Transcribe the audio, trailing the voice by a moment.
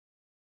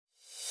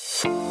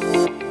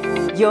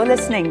You're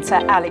listening to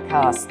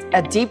Alicast,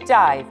 a deep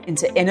dive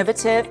into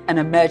innovative and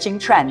emerging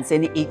trends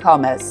in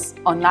e-commerce,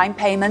 online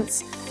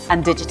payments,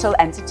 and digital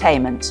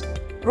entertainment,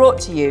 brought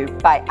to you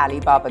by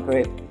Alibaba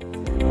Group.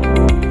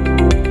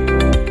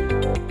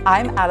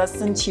 I'm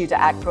Alison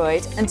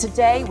Tudor-Ackroyd, and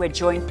today we're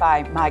joined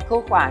by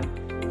Michael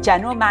Huang,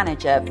 General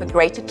Manager for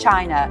Greater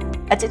China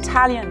at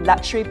Italian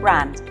luxury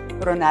brand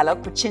Brunello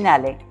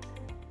Cucinelli.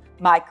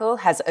 Michael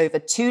has over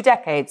 2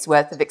 decades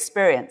worth of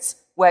experience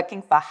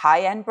working for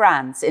high-end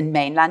brands in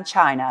mainland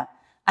China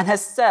and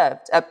has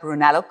served at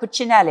Brunello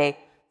Cucinelli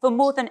for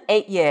more than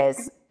 8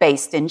 years,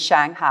 based in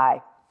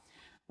Shanghai.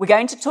 We're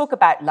going to talk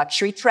about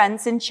luxury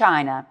trends in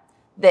China,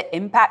 the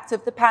impact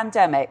of the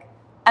pandemic,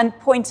 and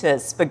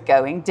pointers for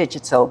going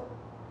digital.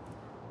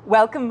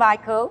 Welcome,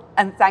 Michael,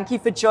 and thank you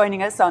for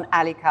joining us on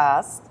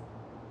Alicast.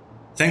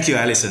 Thank you,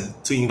 Alison,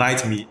 to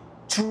invite me.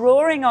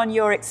 Drawing on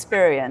your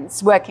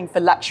experience working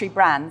for luxury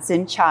brands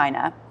in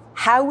China,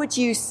 how would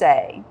you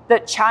say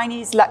that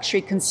Chinese luxury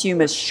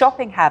consumers'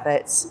 shopping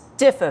habits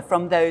differ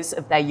from those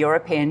of their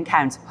European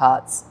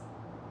counterparts?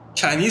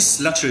 Chinese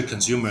luxury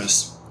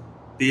consumers,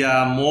 they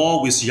are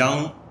more with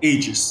young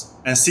ages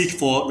and seek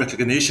for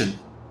recognition,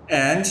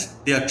 and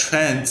they are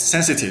trend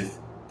sensitive.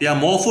 They are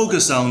more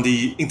focused on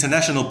the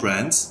international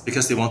brands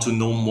because they want to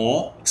know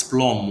more,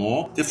 explore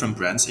more different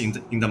brands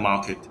in the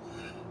market.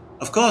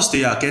 Of course,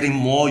 they are getting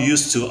more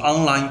used to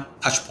online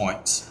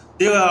touchpoints.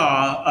 There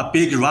are a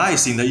big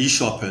rise in the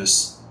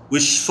e-shoppers,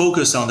 which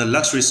focus on the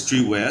luxury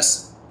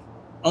streetwears.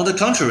 On the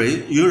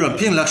contrary,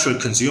 European luxury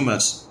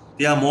consumers,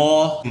 they are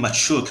more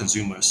mature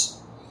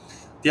consumers.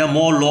 They are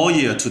more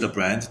loyal to the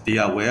brand they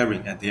are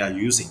wearing and they are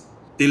using.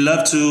 They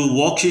love to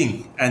walk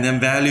in and then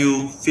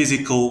value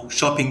physical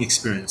shopping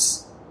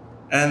experience.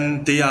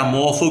 And they are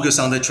more focused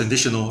on the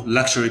traditional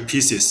luxury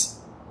pieces,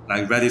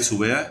 like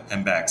ready-to-wear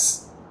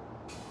handbags.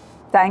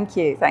 Thank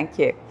you.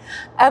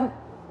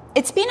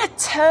 It's been a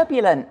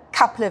turbulent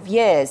couple of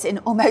years in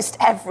almost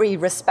every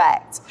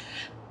respect.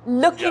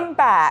 Looking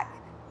back,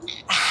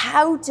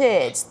 how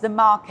did the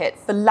market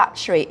for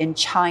luxury in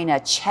China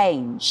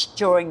change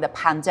during the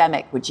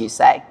pandemic, would you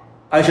say?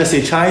 I should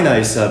say China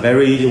is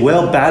very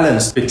well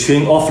balanced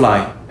between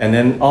offline and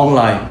then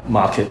online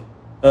market,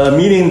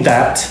 meaning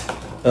that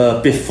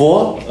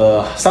before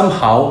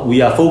somehow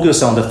we are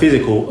focused on the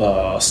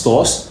physical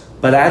stores.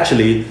 But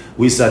actually,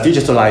 with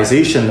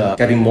digitalization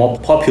getting more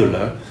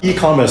popular,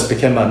 e-commerce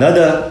became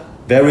another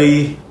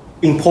very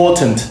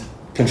important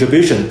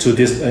contribution to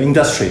this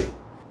industry.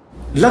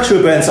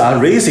 Luxury brands are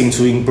racing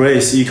to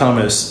embrace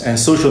e-commerce and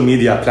social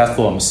media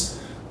platforms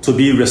to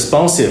be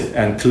responsive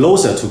and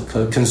closer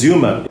to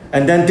consumer.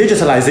 And then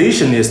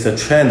digitalization is the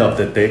trend of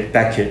the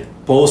decade.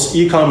 Both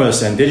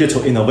e-commerce and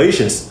digital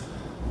innovations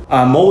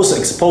are most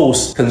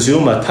exposed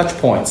consumer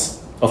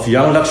touchpoints of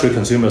young luxury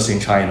consumers in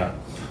China,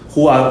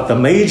 who are the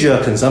major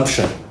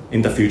consumption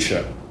in the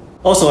future.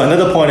 Also,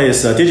 another point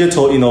is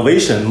digital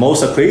innovation,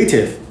 most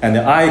creative and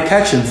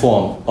eye-catching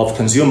form of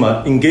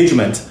consumer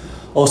engagement,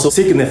 also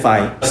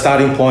signifying the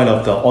starting point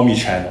of the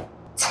omni-channel.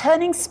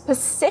 Turning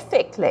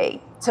specifically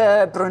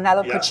to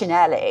Brunello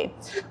Cucinelli,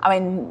 I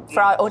mean,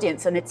 for our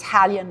audience, an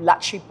Italian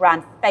luxury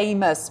brand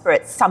famous for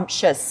its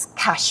sumptuous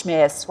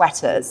cashmere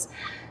sweaters.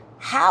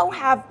 How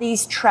have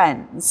these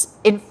trends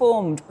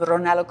informed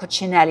Brunello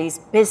Cucinelli's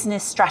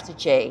business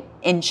strategy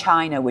in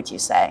China, would you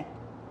say?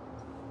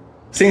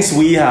 Since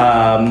we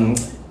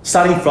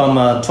starting from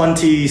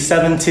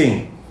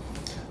 2017,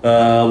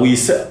 we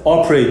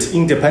operate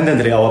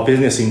independently our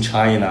business in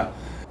China.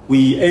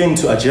 We aim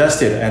to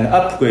adjust it and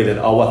upgrade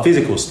our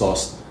physical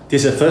stores.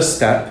 This is the first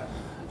step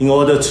in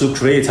order to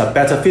create a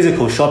better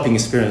physical shopping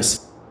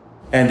experience.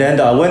 And then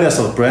the awareness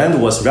of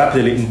brand was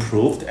rapidly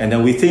improved, and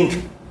then we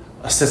think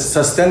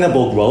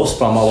sustainable growth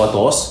from our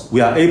doors, we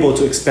are able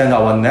to expand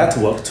our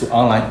network to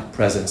online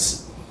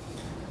presence.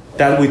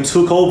 Then we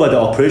took over the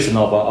operation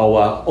of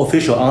our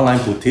official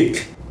online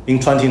boutique in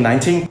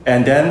 2019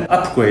 and then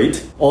upgrade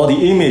all the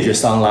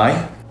images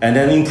online and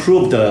then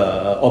improve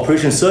the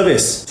operation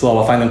service to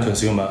our final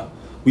consumer.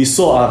 We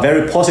saw a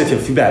very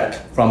positive feedback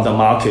from the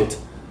market.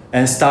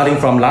 And starting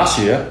from last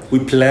year, we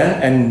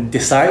plan and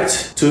decide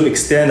to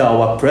extend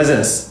our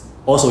presence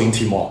also in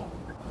Tmall.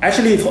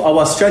 Actually,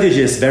 our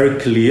strategy is very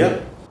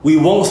clear. We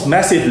won't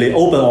massively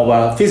open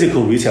our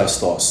physical retail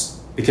stores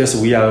because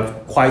we are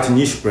quite a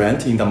niche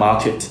brand in the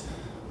market.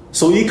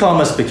 So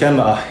e-commerce became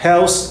a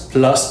health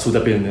plus to the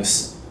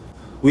business.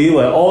 We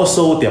will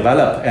also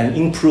develop and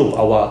improve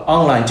our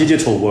online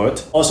digital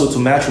world, also to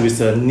match with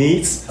the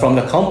needs from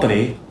the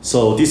company.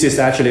 So this is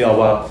actually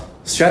our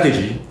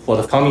strategy for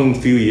the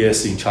coming few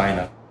years in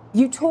China.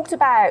 You talked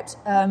about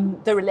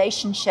the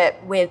relationship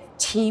with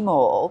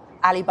Tmall,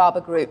 Alibaba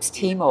Group's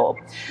Tmall.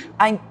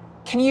 And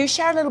can you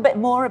share a little bit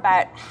more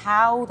about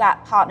how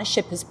that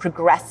partnership is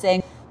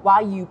progressing,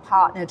 why you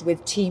partnered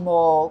with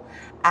Tmall,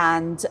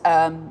 and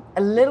a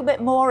little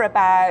bit more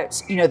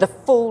about, the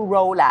full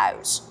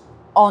rollout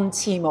on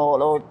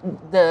Tmall, or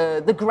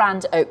the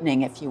grand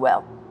opening, if you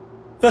will?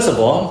 First of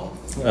all,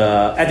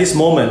 at this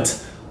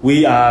moment,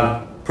 we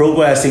are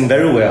progressing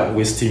very well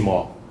with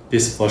Tmall.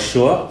 this for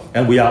sure.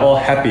 And we are all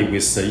happy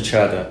with each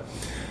other.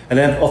 And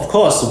then, of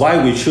course,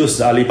 why we choose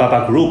the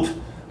Alibaba Group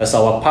as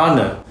our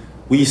partner,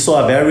 we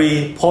saw a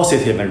very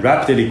positive and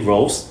rapidly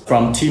growth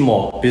from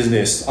Tmall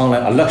business,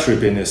 online luxury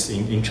business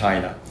in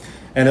China.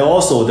 And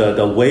also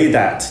the way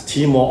that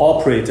Tmall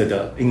operated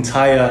the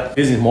entire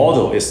business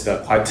model is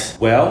quite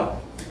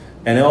well.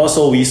 And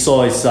also we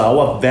saw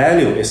our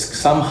value is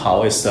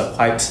somehow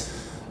quite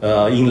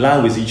in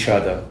line with each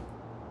other.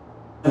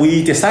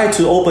 We decided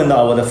to open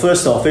the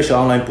first official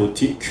online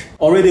boutique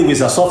already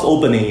with a soft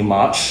opening in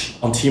March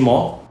on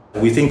Tmall.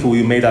 We think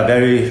we made a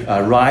very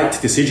right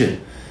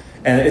decision,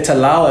 and it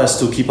allowed us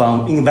to keep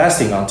on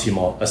investing on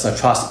Tmall as a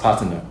trust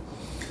partner.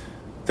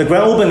 The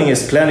grand opening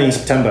is planned in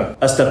September,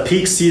 as the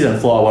peak season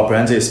for our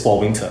brand is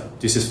fall-winter.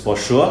 This is for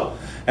sure.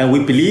 And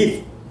we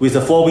believe with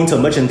the fall-winter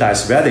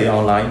merchandise ready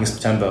online in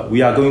September,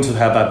 we are going to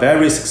have a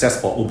very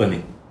successful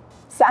opening.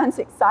 Sounds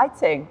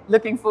exciting.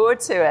 Looking forward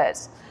to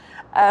it.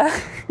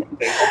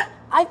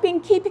 I've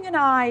been keeping an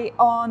eye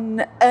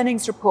on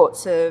earnings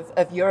reports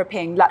of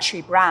European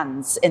luxury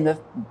brands in the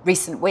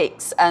recent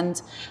weeks,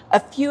 and a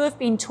few have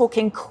been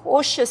talking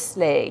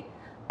cautiously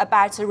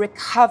about a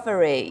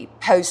recovery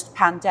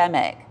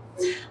post-pandemic.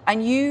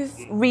 And you've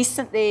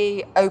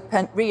recently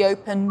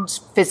reopened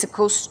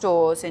physical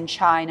stores in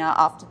China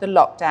after the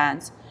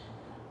lockdowns.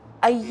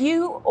 Are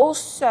you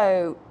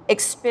also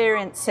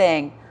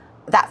experiencing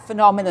that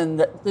phenomenon,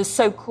 that the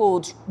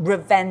so-called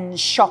revenge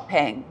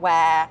shopping,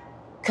 where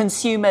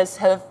consumers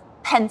have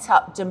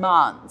pent-up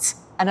demand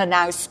and are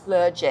now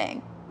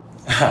splurging?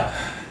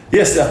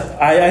 Yes,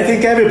 I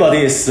think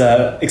everybody is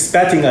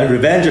expecting a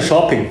revenge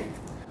shopping.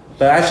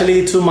 But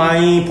actually, to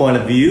my point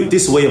of view,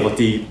 this wave of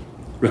the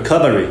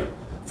recovery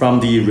from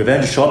the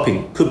revenge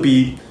shopping could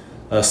be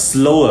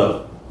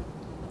slower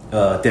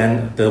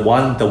than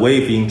the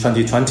wave in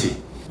 2020.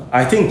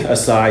 I think,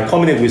 as I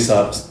commented with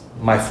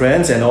my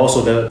friends and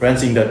also the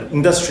friends in the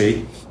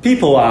industry,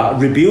 people are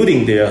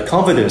rebuilding their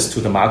confidence to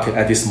the market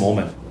at this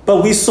moment.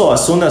 But we saw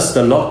as soon as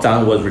the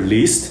lockdown was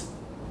released,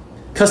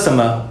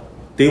 customers,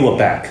 they were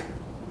back.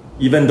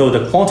 Even though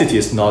the quantity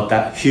is not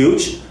that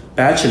huge,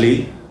 but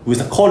actually with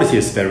the quality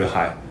is very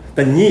high.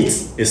 The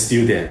needs is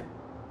still there.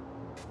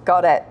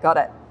 Got it.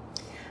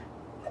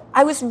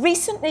 I was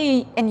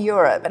recently in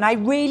Europe, and I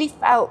really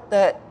felt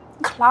that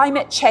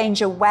climate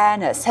change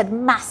awareness had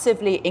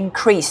massively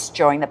increased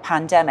during the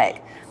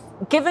pandemic.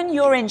 Given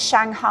you're in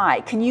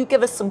Shanghai, can you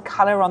give us some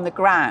color on the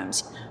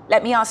ground?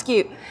 Let me ask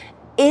you,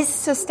 is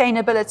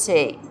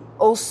sustainability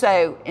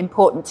also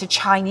important to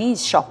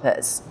Chinese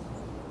shoppers?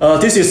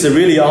 This is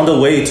really on the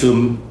way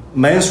to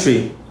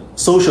mainstream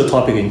social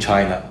topic in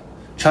China.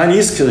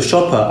 Chinese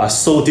shoppers are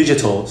so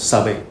digital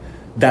savvy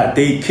that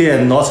they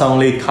care not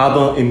only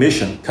carbon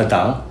emission cut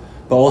down,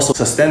 but also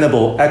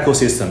sustainable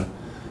ecosystem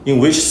in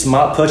which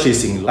smart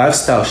purchasing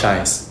lifestyle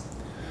shines.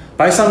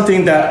 Buy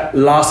something that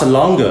lasts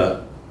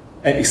longer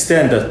and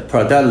extend the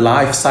product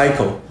life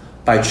cycle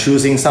by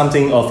choosing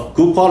something of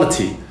good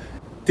quality.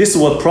 This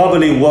will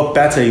probably work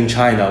better in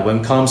China when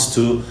it comes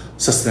to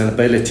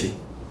sustainability.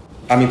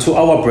 To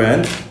our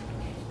brand,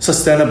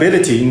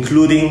 sustainability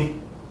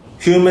including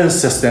human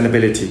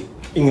sustainability,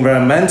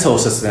 environmental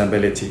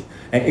sustainability,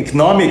 and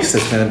economic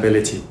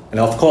sustainability, and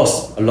of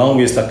course, along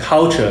with the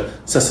culture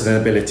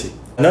sustainability.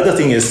 Another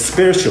thing is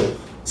spiritual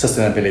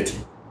sustainability.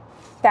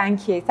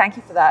 Thank you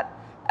for that.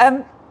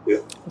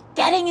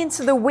 Getting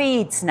into the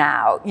weeds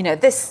now,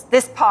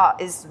 this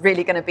part is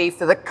really going to be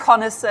for the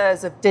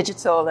connoisseurs of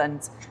digital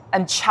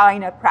and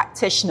China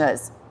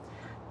practitioners.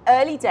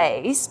 Early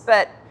days,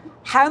 but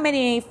how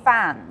many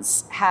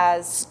fans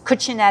has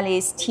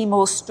Cucinelli's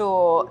Tmall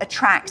store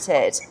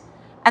attracted?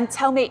 And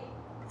tell me,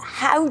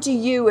 how do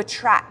you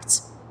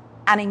attract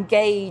and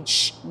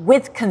engage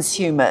with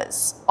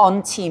consumers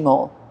on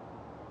Tmall?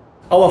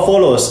 Our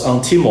followers on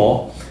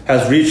Tmall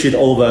has reached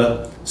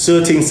over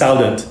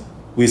 13,000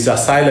 with a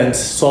silent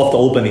soft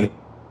opening.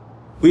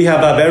 We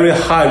have a very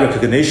high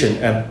recognition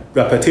and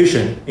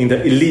reputation in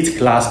the elite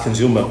class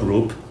consumer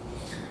group,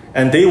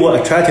 and they were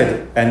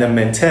attracted and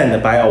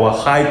maintained by our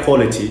high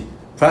quality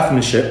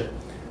craftsmanship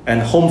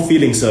and home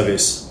feeling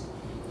service.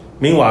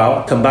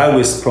 Meanwhile, combined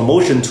with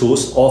promotion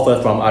tools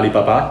offered from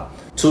Alibaba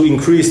to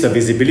increase the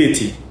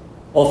visibility,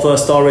 offer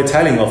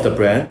storytelling of the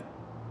brand,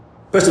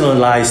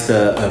 personalized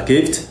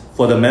gift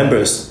for the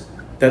members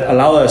that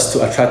allow us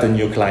to attract a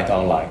new client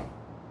online.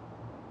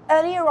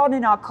 Earlier on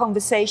in our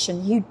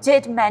conversation, you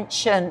did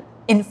mention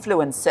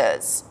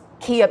influencers,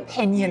 key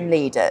opinion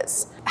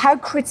leaders. How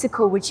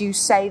critical would you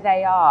say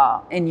they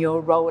are in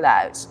your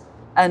rollout?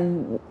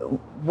 And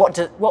what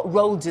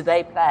role do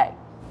they play?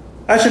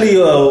 Actually,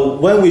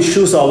 when we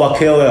choose our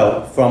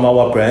KOL from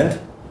our brand,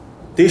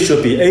 they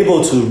should be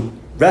able to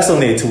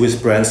resonate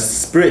with brand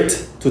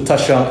spirit to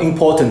touch on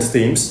important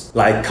themes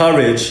like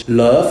courage,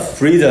 love,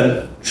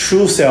 freedom,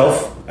 true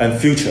self, and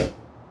future.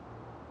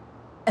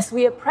 As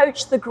we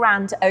approach the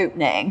grand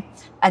opening,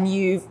 and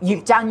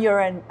you've done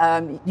your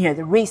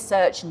the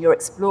research and you're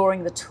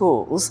exploring the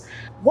tools,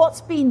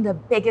 what's been the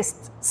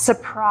biggest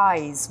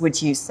surprise,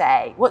 would you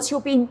say? What's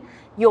been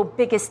your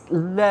biggest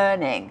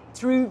learning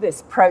through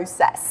this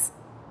process?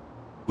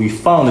 We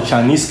found the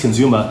Chinese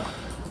consumer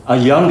are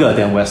younger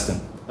than Western,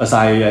 as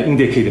I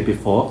indicated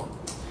before.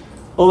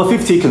 Over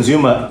 50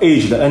 consumer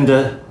aged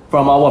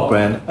from our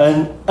brand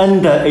and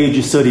under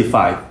age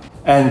 35.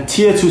 And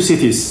tier 2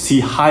 cities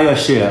see higher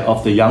share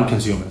of the young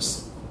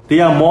consumers. They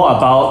are more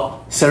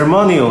about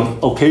ceremonial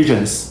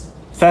occasions,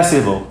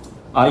 festival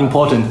are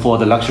important for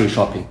the luxury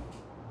shopping.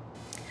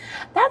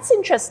 That's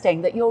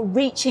interesting that you're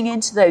reaching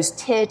into those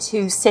tier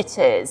 2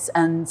 cities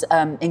and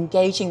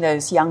engaging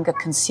those younger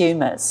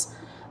consumers.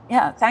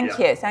 Yeah, thank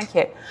you.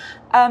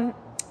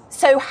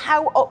 So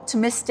how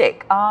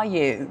optimistic are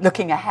you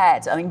looking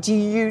ahead? I mean, do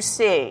you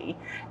see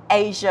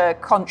Asia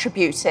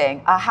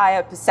contributing a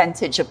higher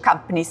percentage of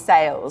company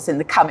sales in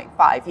the coming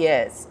 5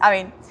 years? I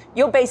mean,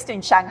 you're based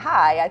in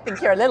Shanghai. I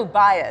think you're a little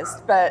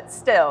biased, but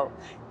still,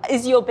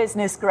 is your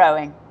business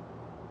growing?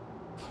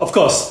 Of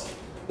course.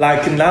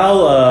 Like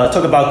now,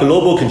 talk about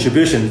global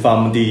contribution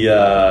from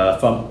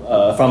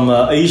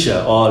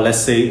Asia, or let's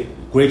say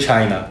Great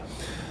China.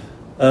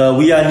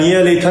 We are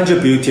nearly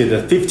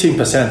contributed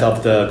 15%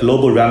 of the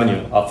global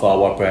revenue of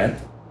our brand.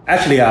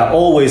 Actually, I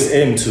always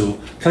aim to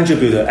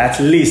contribute at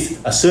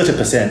least a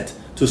 30%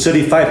 to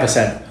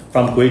 35%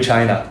 from Great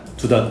China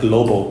to the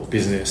global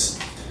business.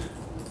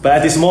 But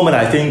at this moment,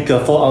 I think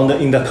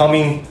in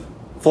the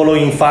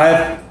following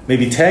 5,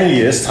 maybe 10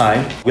 years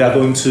time, we are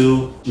going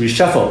to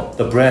reshuffle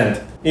the brand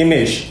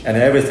image and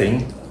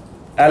everything,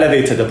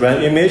 elevate the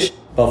brand image.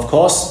 But of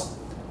course,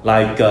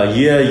 like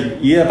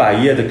year by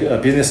year, the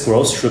business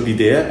growth should be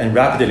there and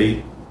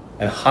rapidly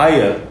and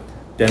higher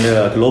than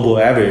the global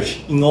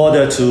average in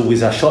order to,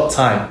 with a short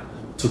time,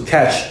 to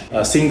catch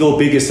a single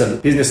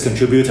biggest business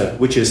contributor,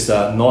 which is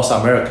North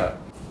America,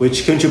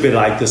 which contribute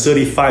like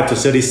 35 to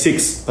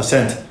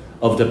 36%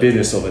 of the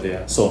business over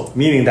there. So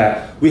meaning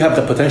that we have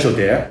the potential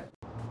there.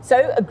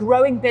 So a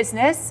growing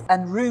business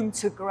and room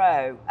to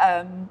grow.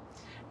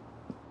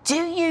 Do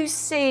you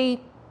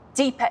see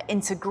deeper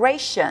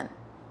integration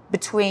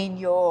between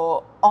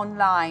your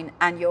online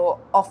and your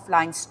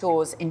offline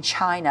stores in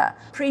China?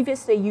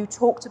 Previously, you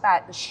talked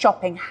about the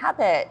shopping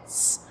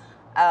habits,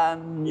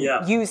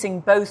 using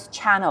both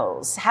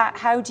channels.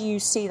 How do you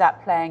see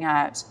that playing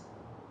out?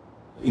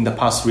 In the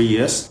past 3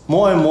 years,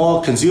 more and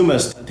more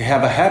consumers, they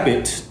have a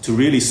habit to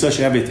really search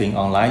everything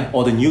online,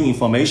 all the new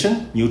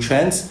information, new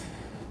trends,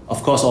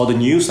 of course, all the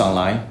news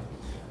online.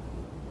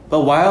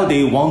 But while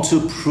they want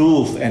to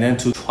prove and then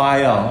to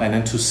try on and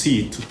then to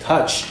see, to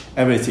touch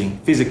everything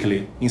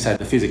physically inside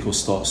the physical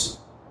stores.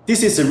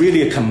 This is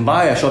really a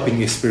combined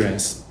shopping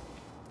experience.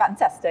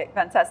 Fantastic.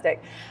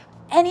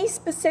 Any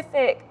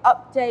specific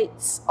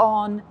updates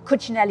on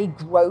Cucinelli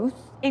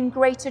growth in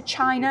Greater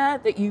China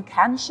that you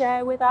can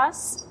share with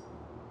us?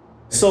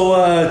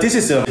 So this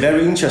is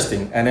very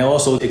interesting and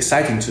also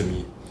exciting to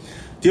me.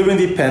 During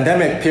the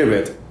pandemic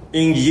period,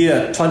 in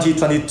year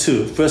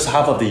 2022, first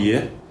half of the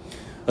year,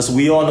 as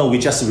we all know, we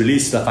just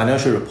released the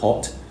financial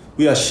report.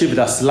 We achieved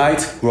a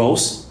slight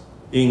growth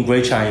in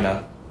Greater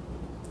China,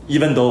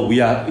 even though we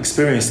are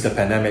experiencing the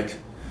pandemic.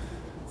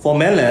 For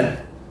mainland,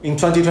 in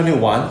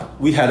 2021,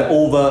 we had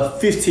over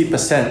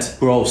 50%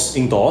 growth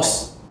in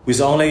doors with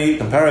only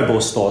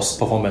comparable stores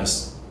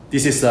performance.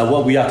 This is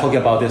what we are talking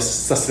about, this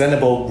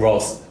sustainable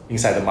growth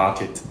inside the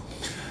market.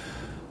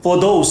 For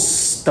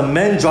those, the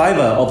main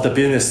driver of the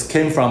business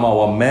came from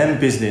our main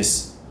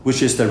business,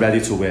 which is the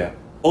ready-to-wear.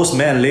 Both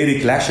men and lady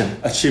collection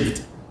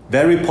achieved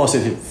very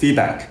positive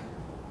feedback,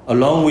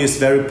 along with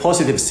very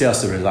positive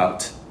sales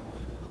result.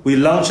 We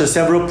launched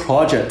several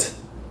projects,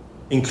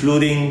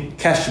 including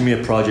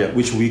Cashmere project,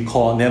 which we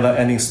call Never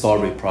Ending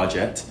Story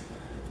project,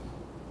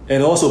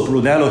 and also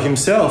Brunello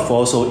himself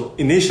also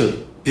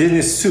initiated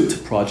business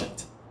suit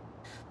project.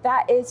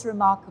 That is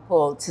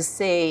remarkable to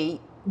see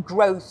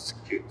growth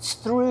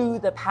through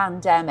the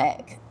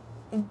pandemic.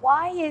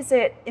 Why is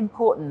it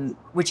important,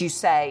 would you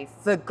say,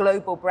 for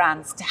global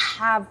brands to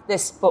have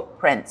this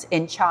footprint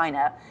in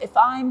China? If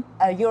I'm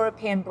a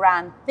European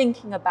brand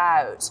thinking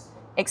about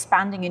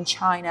expanding in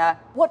China,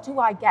 what do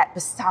I get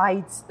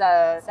besides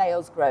the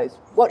sales growth?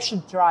 What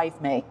should drive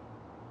me?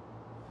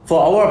 For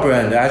our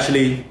brand,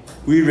 actually,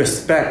 we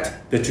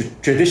respect the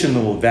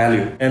traditional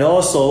value and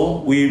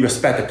also we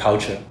respect the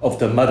culture of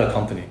the mother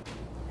company.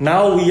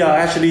 Now we are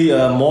actually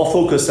more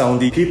focused on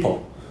the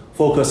people,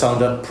 focused on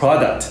the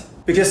product.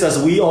 Because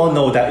as we all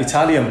know that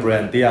Italian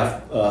brand, they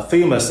are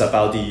famous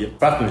about the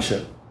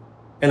craftsmanship.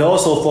 And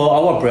also for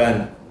our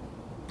brand,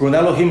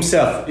 Brunello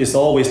himself is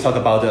always talk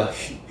about the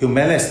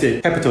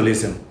humanistic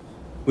capitalism,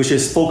 which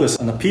is focused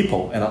on the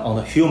people and on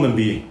the human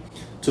being.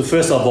 To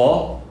first of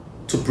all,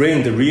 to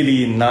bring the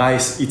really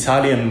nice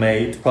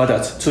Italian-made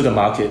product to the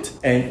market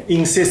and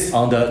insist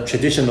on the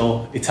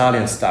traditional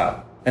Italian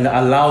style and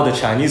allow the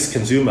Chinese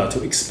consumer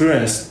to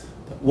experience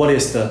what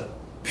is the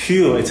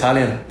pure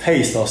Italian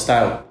taste or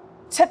style.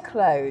 To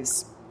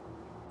close,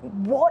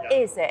 what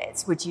is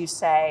it, would you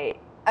say,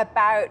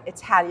 about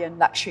Italian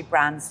luxury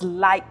brands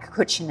like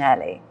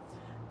Cucinelli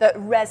that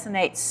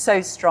resonates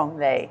so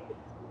strongly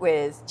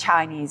with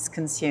Chinese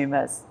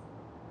consumers?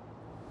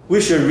 we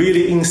should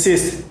really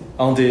insist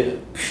on the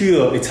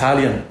pure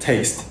Italian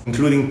taste,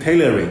 including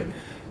tailoring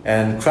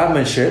and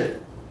craftsmanship,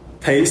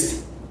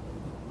 taste,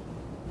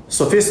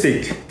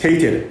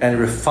 sophisticated and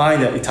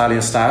refined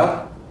Italian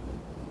style,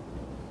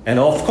 and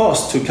of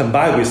course to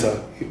combine with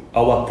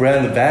our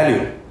brand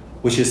value,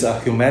 which is a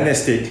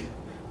humanistic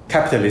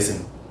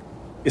capitalism,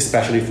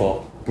 especially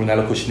for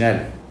Brunello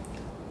Cucinelli,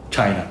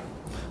 China.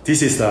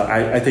 This is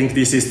I think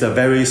this is the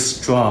very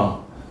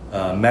strong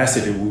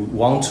message we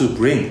want to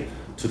bring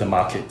to the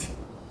market.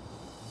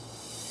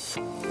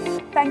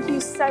 Thank you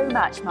so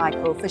much,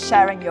 Michael, for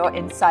sharing your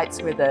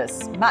insights with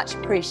us. Much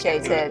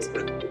appreciated.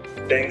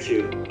 Thank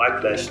you. My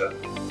pleasure.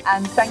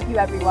 And thank you,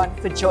 everyone,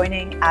 for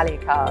joining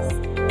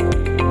AliCast.